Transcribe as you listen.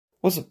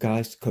What's up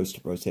guys, Coaster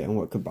Bros here and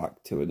welcome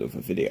back to another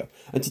video.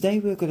 And today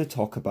we're going to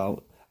talk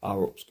about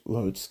our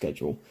upload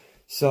schedule.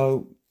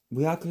 So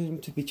we are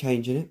going to be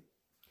changing it,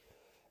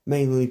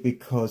 mainly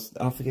because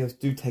our videos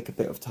do take a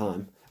bit of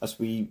time as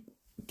we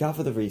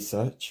gather the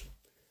research.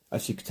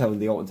 As you could tell in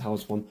the Alton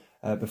Towers one,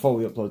 before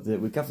we uploaded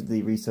it, we gathered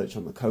the research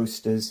on the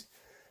coasters,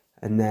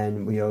 and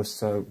then we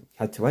also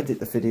had to edit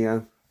the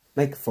video,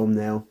 make a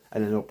thumbnail,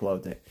 and then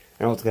upload it.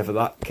 And altogether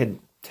that can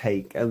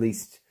take at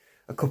least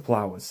a couple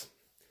hours.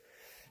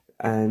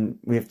 And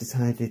we have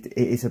decided it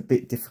is a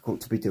bit difficult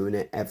to be doing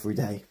it every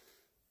day.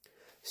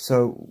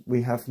 So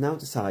we have now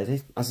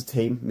decided, as a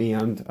team, me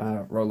and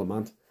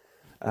Rollerman,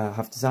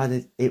 have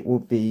decided it will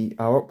be,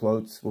 our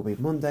uploads will be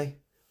Monday,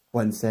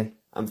 Wednesday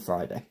and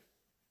Friday.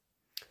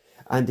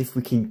 And if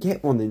we can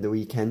get one in the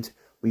weekend,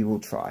 we will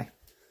try.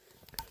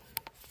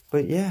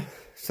 But yeah,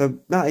 so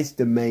that is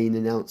the main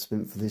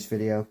announcement for this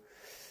video.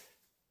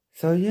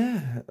 So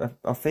yeah,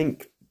 I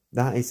think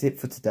that is it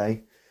for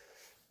today.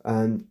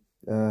 And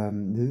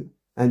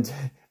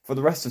for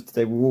the rest of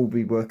today, we will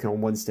be working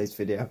on Wednesday's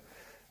video.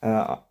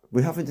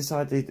 We haven't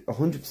decided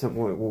 100%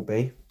 what it will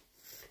be,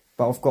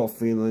 but I've got a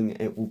feeling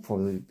it will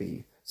probably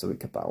be something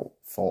about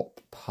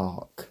Thorpe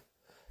Park.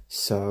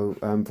 So,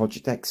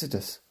 Project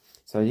Exodus.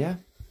 So yeah,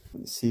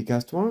 see you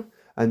guys tomorrow.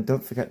 And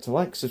don't forget to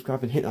like,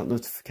 subscribe and hit that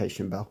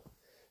notification bell.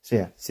 So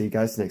yeah, see you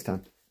guys next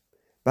time.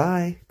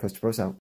 Bye. Coaster Bros out.